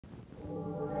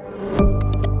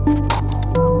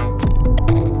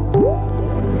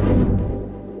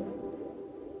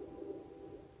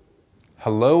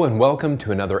Hello and welcome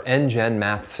to another NGen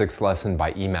Math 6 lesson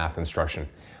by eMathInstruction.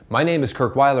 My name is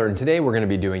Kirk Weiler and today we're going to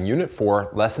be doing Unit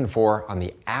 4, Lesson 4 on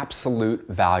the absolute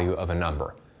value of a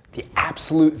number. The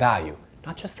absolute value,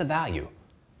 not just the value,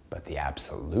 but the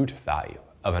absolute value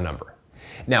of a number.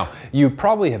 Now, you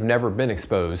probably have never been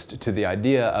exposed to the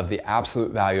idea of the absolute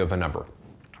value of a number,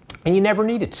 and you never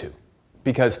needed to,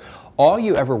 because all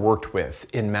you ever worked with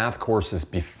in math courses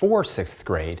before 6th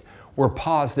grade were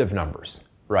positive numbers.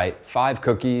 Right? 5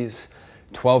 cookies,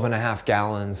 12.5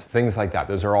 gallons, things like that.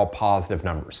 Those are all positive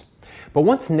numbers. But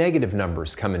once negative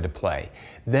numbers come into play,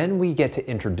 then we get to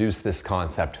introduce this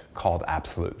concept called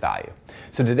absolute value.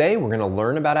 So today we're going to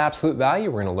learn about absolute value.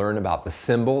 We're going to learn about the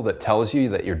symbol that tells you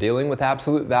that you're dealing with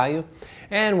absolute value.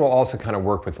 And we'll also kind of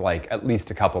work with at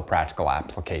least a couple practical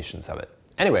applications of it.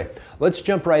 Anyway, let's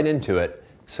jump right into it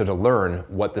so to learn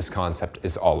what this concept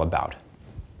is all about.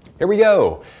 Here we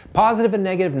go. Positive and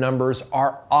negative numbers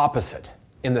are opposite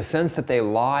in the sense that they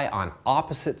lie on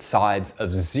opposite sides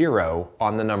of 0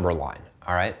 on the number line,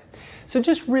 all right? So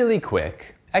just really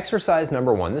quick, exercise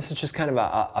number 1. This is just kind of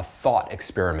a thought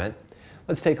experiment.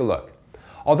 Let's take a look.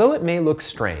 Although it may look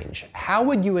strange, how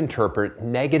would you interpret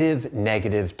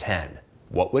negative 10?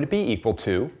 What would it be equal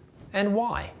to and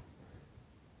why?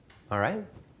 All right?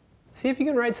 See if you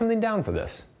can write something down for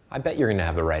this. I bet you're going to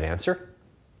have the right answer.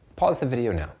 Pause the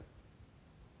video now.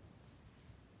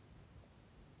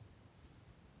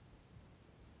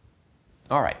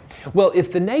 All right, well, if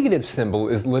the negative symbol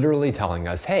is literally telling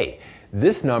us, hey,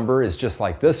 this number is just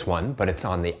like this one, but it's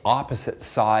on the opposite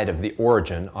side of the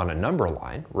origin on a number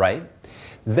line, right?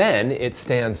 Then it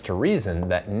stands to reason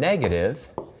that negative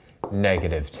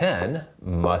 10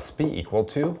 must be equal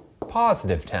to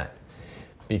positive 10,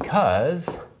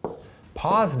 because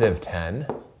positive 10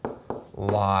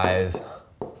 lies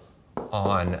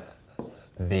on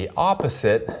the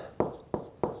opposite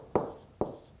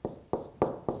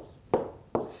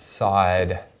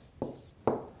side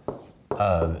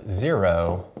of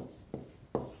 0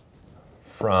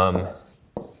 from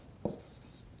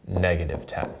negative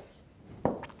 10.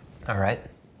 All right?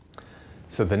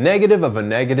 So the negative of a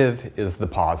negative is the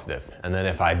positive. And then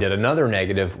if I did another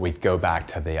negative, we'd go back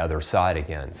to the other side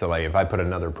again. So like if I put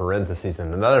another parenthesis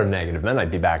and another negative, then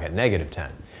I'd be back at negative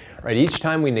 10. Right? Each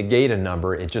time we negate a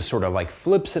number, it just sort of like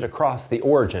flips it across the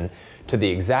origin to the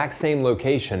exact same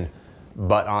location,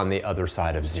 but on the other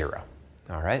side of 0.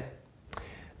 All right?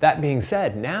 That being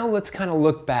said, now let's kind of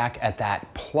look back at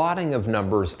that plotting of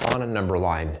numbers on a number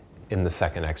line in the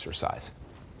second exercise.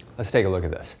 Let's take a look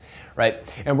at this, right?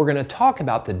 And we're going to talk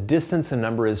about the distance a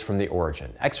number is from the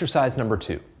origin. Exercise number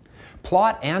 2.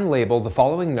 Plot and label the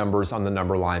following numbers on the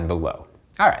number line below.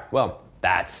 All right, well,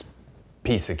 that's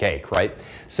piece of cake, right?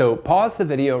 So pause the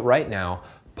video right now,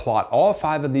 plot all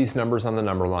 5 of these numbers on the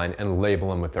number line and label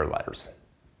them with their letters.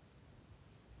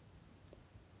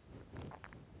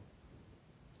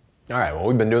 All right, well,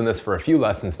 we've been doing this for a few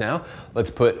lessons now. Let's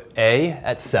put A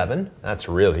at 7. That's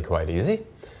really quite easy.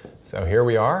 So here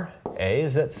we are. A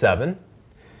is at 7.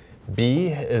 B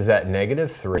is at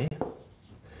negative 3.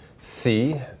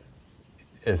 C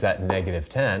is at negative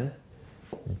 10.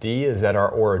 D is at our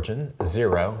origin,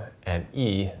 0. And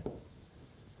E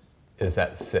is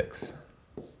at 6.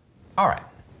 All right,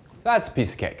 that's a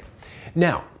piece of cake.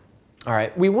 Now, all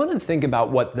right, we want to think about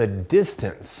what the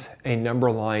distance a number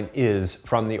line is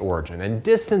from the origin. And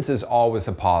distance is always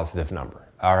a positive number,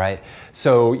 all right?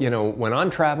 So, you know, when I'm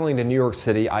traveling to New York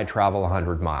City, I travel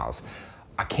 100 miles.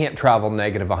 I can't travel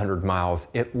negative 100 miles.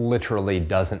 It literally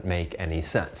doesn't make any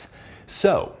sense.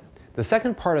 So, the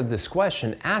second part of this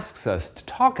question asks us to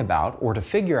talk about or to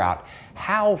figure out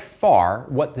how far,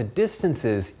 what the distance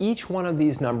is each one of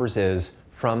these numbers is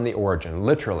from the origin,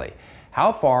 literally.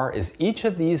 How far is each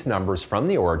of these numbers from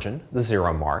the origin, the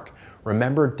 0 mark?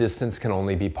 Remember, distance can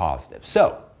only be positive.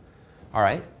 So, all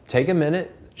right, take a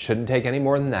minute, shouldn't take any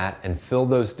more than that, and fill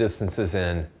those distances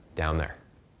in down there.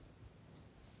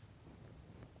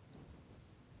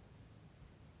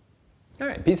 All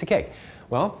right, piece of cake.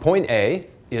 Well, point A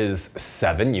is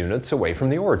 7 units away from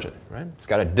the origin, right? It's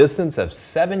got a distance of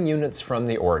 7 units from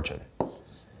the origin.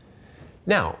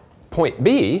 Now, point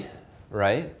B,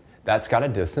 right? That's got a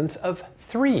distance of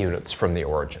 3 units from the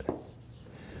origin.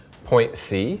 Point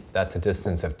C, that's a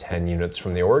distance of 10 units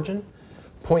from the origin.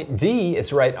 Point D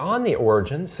is right on the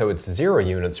origin, so it's 0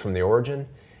 units from the origin.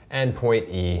 And point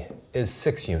E is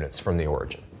 6 units from the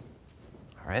origin.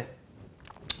 All right?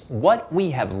 What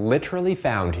we have literally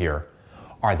found here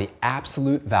are the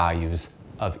absolute values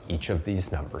of each of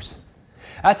these numbers.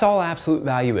 That's all absolute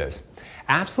value is.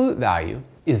 Absolute value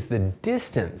is the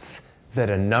distance that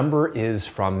a number is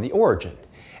from the origin.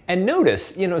 And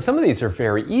notice, some of these are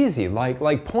very easy,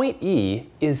 like point E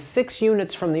is 6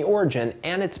 units from the origin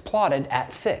and it's plotted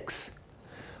at 6.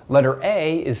 Letter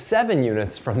A is 7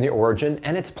 units from the origin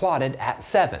and it's plotted at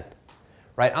 7.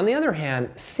 Right? On the other hand,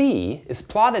 C is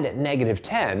plotted at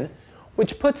 -10,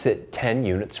 which puts it 10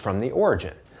 units from the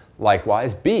origin.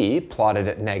 Likewise, B, plotted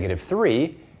at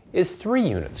 -3, is 3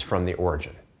 units from the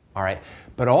origin. All right?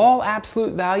 But all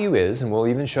absolute value is, and we'll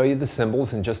even show you the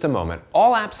symbols in just a moment,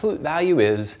 all absolute value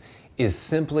is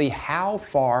simply how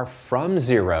far from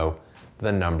 0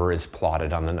 the number is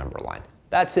plotted on the number line.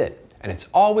 That's it. And it's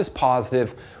always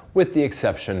positive, with the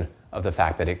exception of the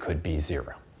fact that it could be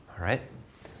 0. All right?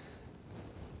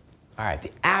 All right,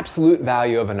 the absolute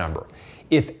value of a number.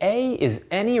 If A is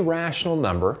any rational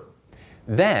number,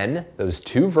 then those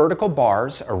 2 vertical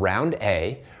bars around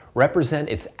A represent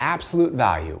its absolute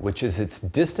value, which is its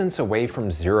distance away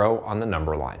from 0 on the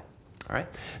number line. All right,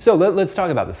 so let's talk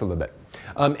about this a little bit.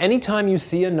 Anytime you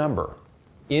see a number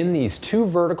in these 2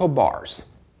 vertical bars,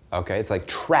 okay, it's like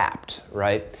trapped,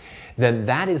 right? Then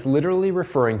that is literally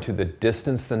referring to the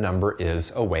distance the number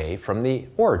is away from the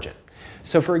origin.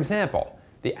 So for example,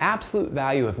 the absolute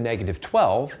value of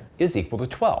 -12 is equal to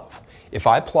 12. If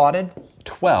I plotted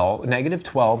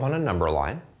 -12 on a number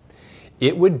line,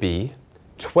 it would be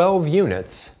 12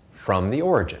 units from the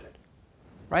origin,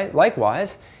 right?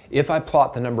 Likewise, if I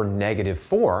plot the number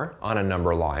 -4 on a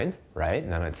number line, right,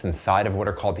 and then it's inside of what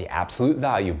are called the absolute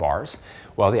value bars,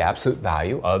 well, the absolute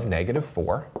value of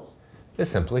 -4 is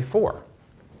simply 4.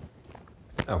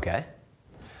 Okay.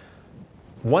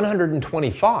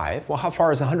 125, well, how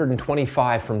far is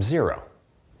 125 from 0?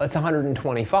 That's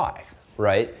 125,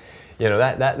 right?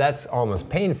 That's almost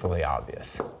painfully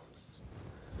obvious,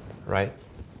 right?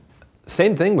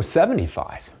 Same thing with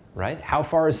 75, right? How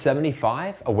far is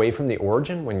 75 away from the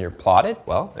origin when you're plotted?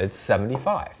 Well, it's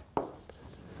 75.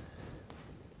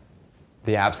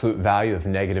 The absolute value of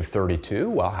 -32,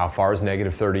 well, how far is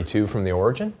 -32 from the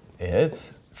origin?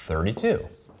 It's 32.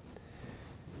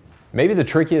 Maybe the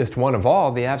trickiest one of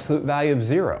all, the absolute value of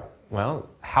 0. Well,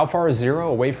 how far is 0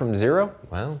 away from 0?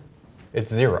 Well,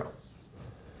 it's 0.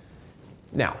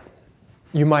 Now,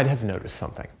 you might have noticed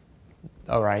something,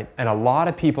 all right? And a lot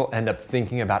of people end up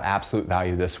thinking about absolute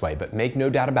value this way, but make no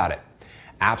doubt about it.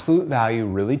 Absolute value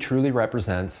really truly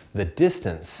represents the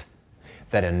distance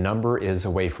that a number is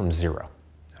away from 0,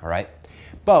 all right?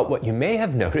 But what you may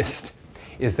have noticed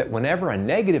is that whenever a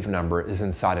negative number is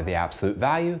inside of the absolute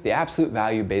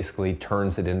value basically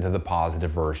turns it into the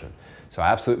positive version. So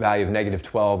absolute value of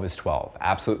 -12 is 12.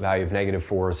 Absolute value of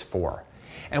 -4 is 4.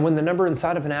 And when the number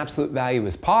inside of an absolute value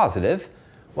is positive,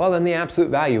 well, then the absolute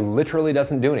value literally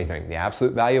doesn't do anything. The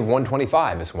absolute value of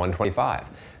 125 is 125.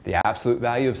 The absolute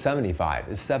value of 75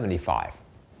 is 75.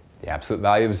 The absolute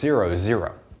value of 0 is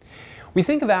 0. We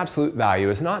think of absolute value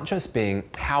as not just being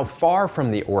how far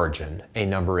from the origin a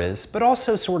number is, but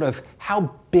also sort of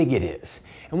how big it is.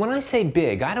 And when I say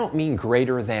big, I don't mean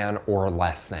greater than or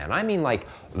less than. I mean like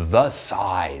the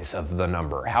size of the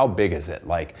number. How big is it?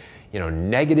 Like,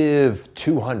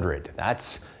 -200.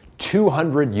 That's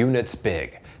 200 units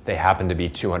big. They happen to be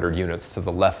 200 units to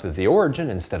the left of the origin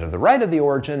instead of the right of the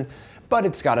origin, but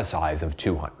it's got a size of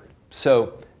 200.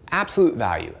 So absolute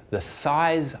value, the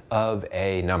size of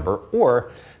a number,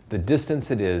 or the distance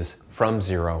it is from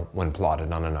 0 when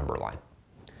plotted on a number line.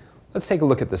 Let's take a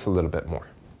look at this a little bit more.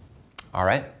 All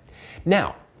right?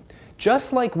 Now,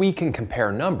 just like we can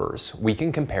compare numbers, we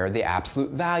can compare the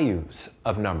absolute values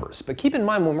of numbers. But keep in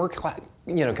mind, when we're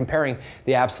comparing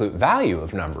the absolute value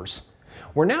of numbers,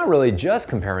 we're now really just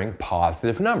comparing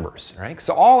positive numbers, right?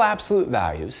 So all absolute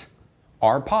values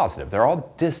are positive. They're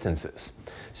all distances.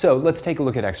 So let's take a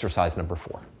look at exercise number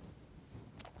 4.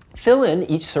 Fill in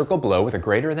each circle below with a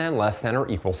greater than, less than, or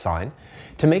equal sign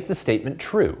to make the statement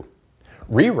true.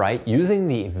 Rewrite using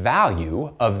the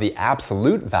value of the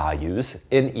absolute values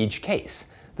in each case.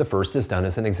 The first is done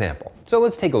as an example. So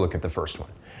let's take a look at the first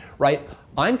one, right?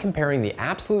 I'm comparing the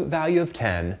absolute value of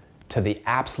 10 to the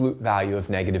absolute value of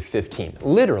 -15.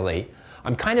 Literally,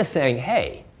 I'm kind of saying,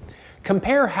 hey,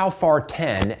 compare how far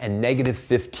 10 and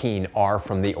 -15 are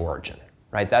from the origin.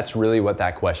 Right? That's really what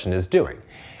that question is doing.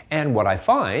 And what I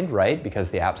find, right,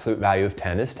 because the absolute value of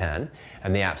 10 is 10,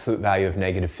 and the absolute value of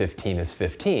 -15 is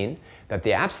 15, that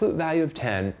the absolute value of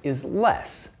 10 is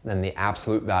less than the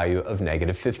absolute value of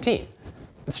 -15.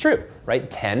 It's true, right?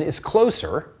 10 is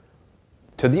closer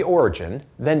to the origin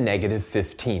than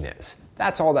 -15 is.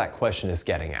 That's all that question is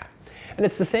getting at. And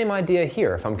it's the same idea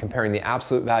here. If I'm comparing the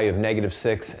absolute value of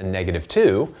 -6 and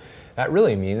 -2, that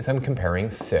really means I'm comparing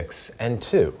 6 and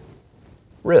 2.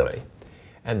 Really.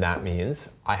 And that means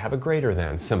I have a greater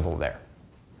than symbol there.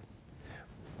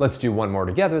 Let's do one more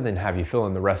together, then have you fill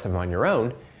in the rest of them on your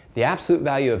own. The absolute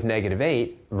value of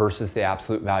 -8 versus the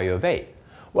absolute value of 8.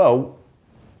 Well,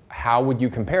 how would you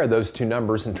compare those two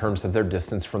numbers in terms of their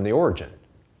distance from the origin?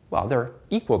 Well, they're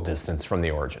equal distance from the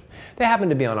origin. They happen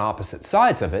to be on opposite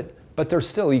sides of it, but they're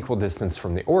still equal distance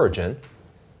from the origin.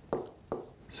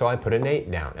 So I put an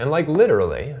 8 down. And like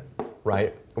literally,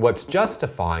 right, what's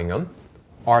justifying them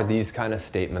are these kind of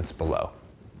statements below.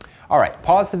 All right,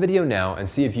 pause the video now and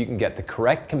see if you can get the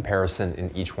correct comparison in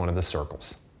each one of the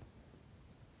circles.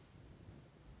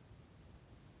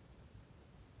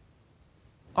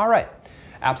 All right,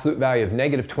 absolute value of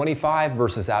 -25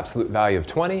 versus absolute value of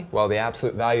 20. Well, the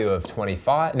absolute value of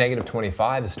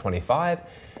 -25 is 25.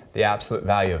 The absolute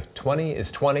value of 20 is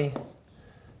 20.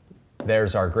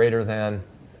 There's our greater than.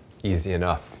 Easy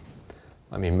enough.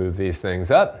 Let me move these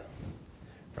things up.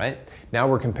 Right? Now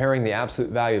we're comparing the absolute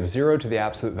value of 0 to the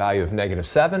absolute value of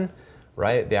 -7,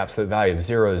 right? The absolute value of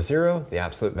 0 is 0, the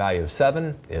absolute value of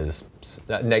 7 is,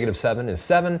 -7 is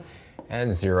 7,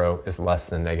 and 0 is less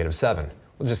than -7.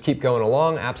 We'll just keep going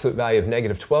along. Absolute value of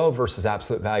 -12 versus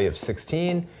absolute value of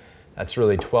 16. That's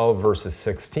really 12 versus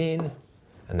 16,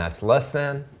 and that's less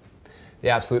than. The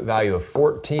absolute value of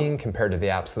 14 compared to the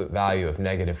absolute value of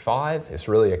 -5 is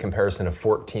really a comparison of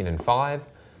 14 and 5.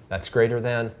 That's greater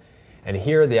than. And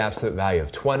here the absolute value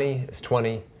of 20 is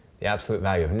 20. The absolute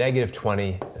value of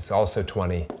 -20 is also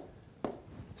 20.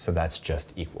 So that's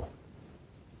just equal.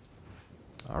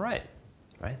 All right,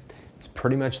 right? It's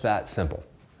pretty much that simple.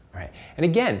 All right. And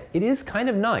again, it is kind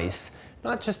of nice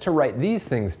not just to write these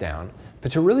things down,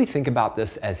 but to really think about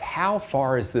this as how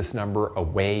far is this number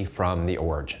away from the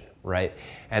origin, right?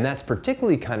 And that's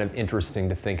particularly kind of interesting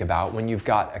to think about when you've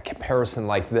got a comparison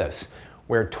like this,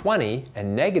 where 20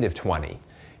 and -20,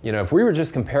 you know, if we were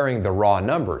just comparing the raw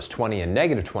numbers, 20 and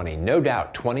 -20, no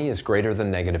doubt 20 is greater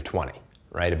than -20,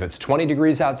 right? If it's 20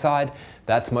 degrees outside,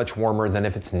 that's much warmer than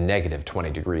if it's -20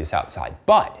 degrees outside.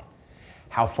 But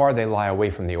how far they lie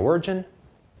away from the origin,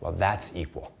 well, that's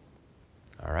equal.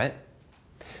 All right?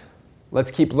 Let's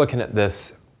keep looking at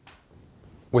this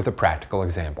with a practical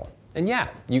example. And yeah,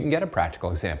 you can get a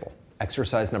practical example.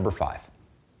 Exercise number 5.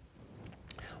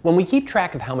 When we keep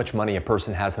track of how much money a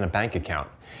person has in a bank account,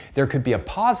 there could be a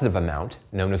positive amount,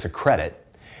 known as a credit,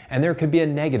 and there could be a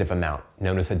negative amount,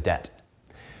 known as a debt.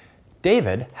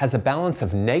 David has a balance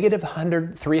of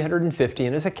 -350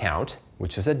 in his account,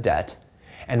 which is a debt,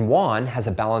 and Juan has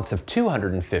a balance of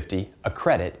 250, a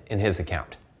credit, in his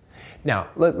account. Now,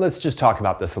 let's just talk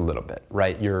about this a little bit,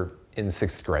 right? You're in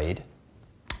 6th grade.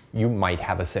 You might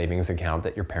have a savings account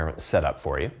that your parents set up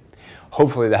for you.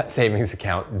 Hopefully that savings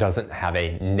account doesn't have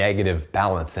a negative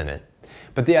balance in it.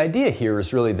 But the idea here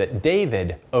is really that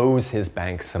David owes his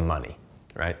bank some money,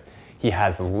 right? He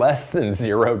has less than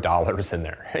 $0 in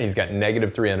there. He's got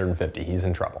 -350. He's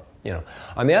in trouble. You know.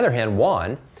 On the other hand,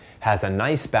 Juan has a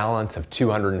nice balance of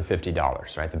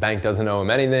 $250, right? The bank doesn't owe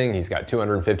him anything. He's got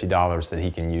 $250 that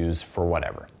he can use for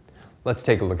whatever. Let's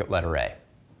take a look at letter A.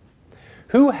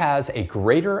 Who has a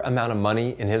greater amount of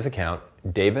money in his account,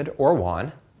 David or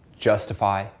Juan?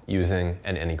 Justify using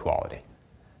an inequality.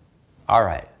 All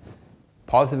right,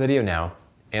 pause the video now,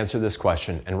 answer this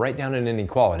question, and write down an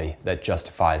inequality that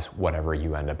justifies whatever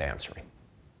you end up answering.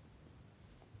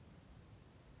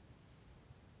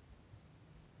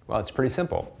 Well, it's pretty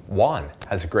simple. Juan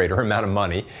has a greater amount of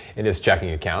money in his checking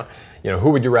account. You know,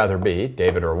 who would you rather be,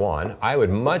 David or Juan? I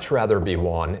would much rather be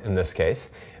Juan in this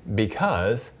case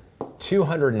because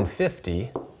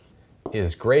 250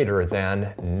 is greater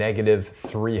than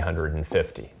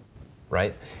 -350,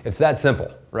 right? It's that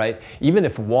simple, right? Even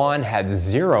if Juan had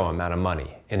 0 amount of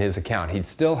money in his account, he'd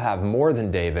still have more than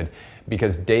David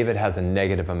because David has a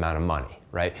negative amount of money,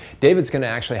 right? David's going to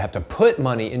actually have to put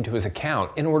money into his account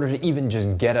in order to even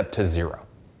just get up to 0.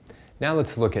 Now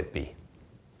let's look at B.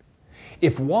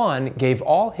 If Juan gave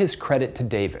all his credit to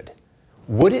David,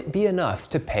 would it be enough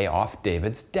to pay off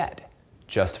David's debt?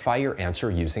 Justify your answer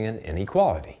using an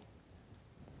inequality.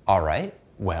 All right,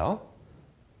 well,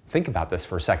 think about this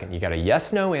for a second. You got a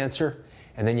yes-no answer,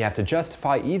 and then you have to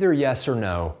justify either yes or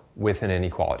no with an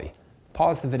inequality.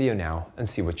 Pause the video now and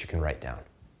see what you can write down.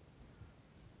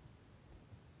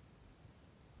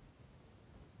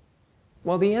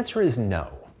 Well, the answer is no,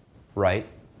 right?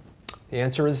 The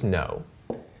answer is no.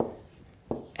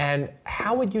 And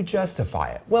how would you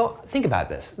justify it? Well, think about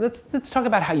this. Let's talk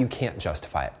about how you can't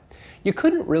justify it. You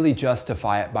couldn't really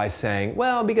justify it by saying,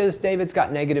 well, because David's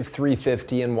got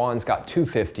 -350 and Juan's got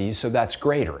 250, so that's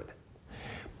greater.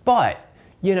 But,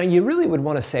 you know, you really would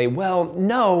want to say, well,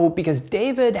 no, because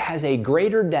David has a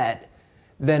greater debt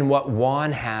than what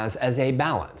Juan has as a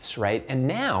balance, right? And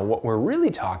now what we're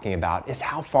really talking about is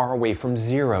how far away from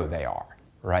zero they are,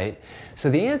 right?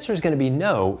 So the answer is going to be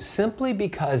no, simply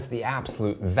because the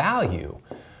absolute value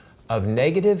of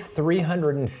negative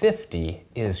 350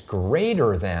 is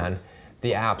greater than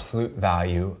the absolute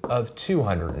value of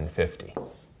 250,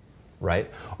 right?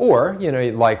 Or,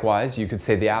 likewise, you could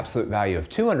say the absolute value of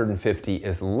 250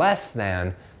 is less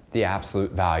than the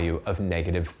absolute value of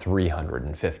negative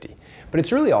 350. But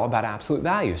it's really all about absolute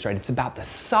values, right? It's about the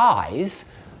size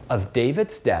of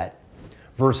David's debt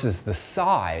versus the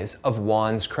size of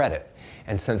Juan's credit.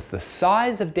 And since the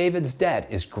size of David's debt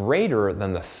is greater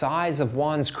than the size of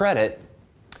Juan's credit,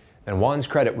 then Juan's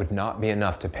credit would not be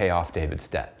enough to pay off David's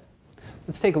debt.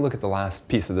 Let's take a look at the last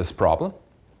piece of this problem.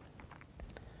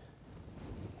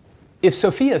 If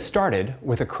Sophia started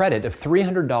with a credit of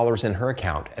 $300 in her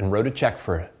account and wrote a check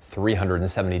for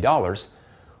 $370,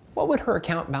 what would her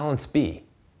account balance be?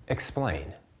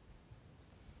 Explain.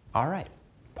 All right,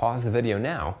 pause the video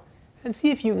now and see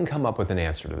if you can come up with an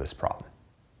answer to this problem.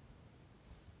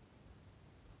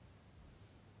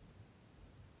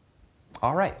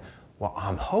 All right, well,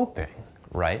 I'm hoping,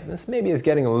 right, this maybe is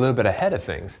getting a little bit ahead of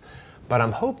things, but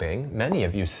I'm hoping many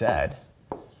of you said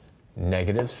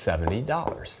negative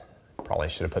 $70. Probably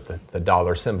should have put the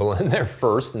dollar symbol in there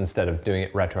first instead of doing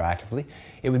it retroactively.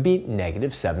 It would be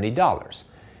negative $70.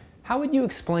 How would you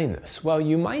explain this? Well,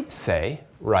 you might say,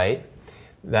 right,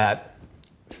 that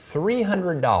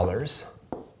 $300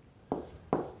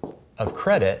 of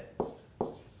credit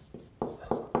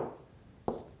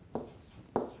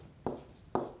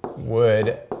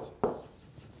would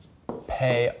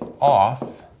pay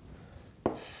off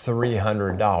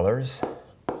 $300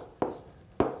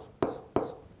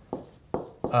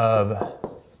 of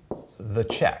the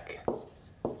check.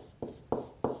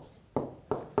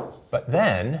 But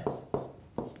then,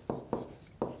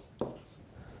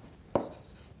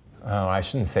 oh, I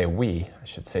shouldn't say we, I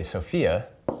should say Sophia.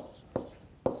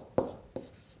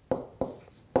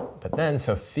 But then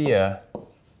Sophia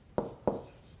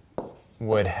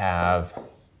would have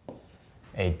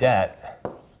a debt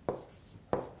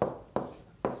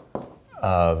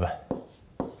of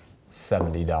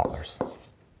 $70.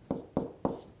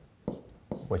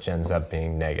 Which ends up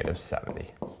being negative 70.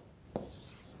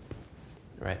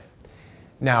 Right?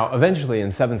 Now, eventually in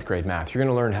 7th grade math, you're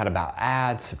going to learn how to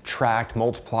add, subtract,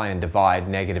 multiply, and divide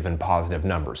negative and positive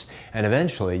numbers. And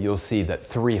eventually you'll see that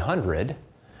 300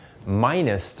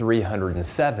 minus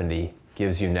 370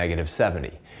 gives you negative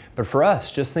 70. But for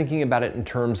us, just thinking about it in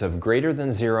terms of greater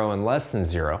than 0 and less than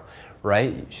 0,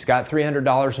 right? She's got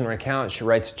 $300 in her account. She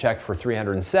writes a check for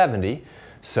 370.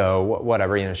 So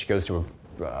whatever, she goes to a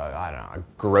a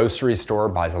grocery store,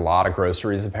 buys a lot of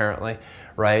groceries apparently,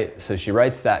 right? So she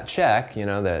writes that check,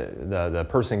 the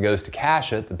person goes to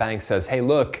cash it, the bank says, hey,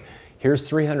 look, here's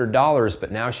 $300,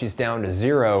 but now she's down to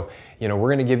 0. We're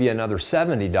gonna give you another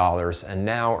 $70, and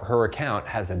now her account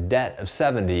has a debt of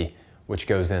 70, which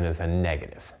goes in as a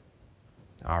negative.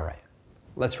 All right,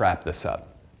 let's wrap this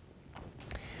up.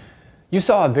 You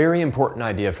saw a very important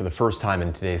idea for the first time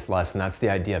in today's lesson. That's the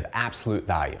idea of absolute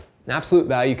value. An absolute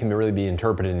value can really be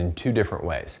interpreted in two different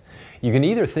ways. You can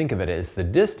either think of it as the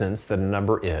distance that a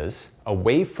number is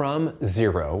away from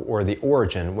 0, or the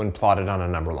origin, when plotted on a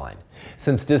number line.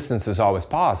 Since distance is always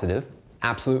positive,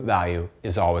 absolute value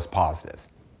is always positive,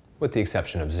 with the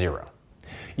exception of 0.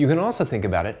 You can also think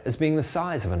about it as being the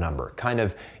size of a number, kind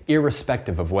of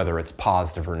irrespective of whether it's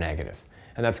positive or negative.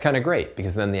 And that's kind of great,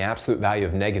 because then the absolute value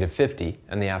of negative 50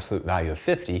 and the absolute value of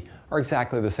 50 are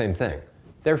exactly the same thing.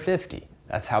 They're 50.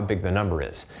 That's how big the number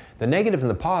is. The negative and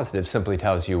the positive simply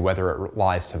tells you whether it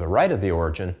lies to the right of the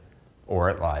origin or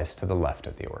it lies to the left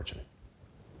of the origin.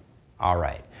 All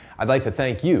right, I'd like to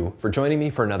thank you for joining me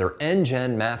for another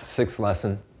NGen Math 6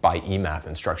 lesson by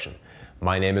eMathInstruction.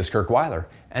 My name is Kirk Weiler,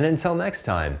 and until next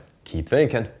time, keep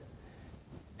thinking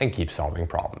and keep solving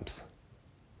problems.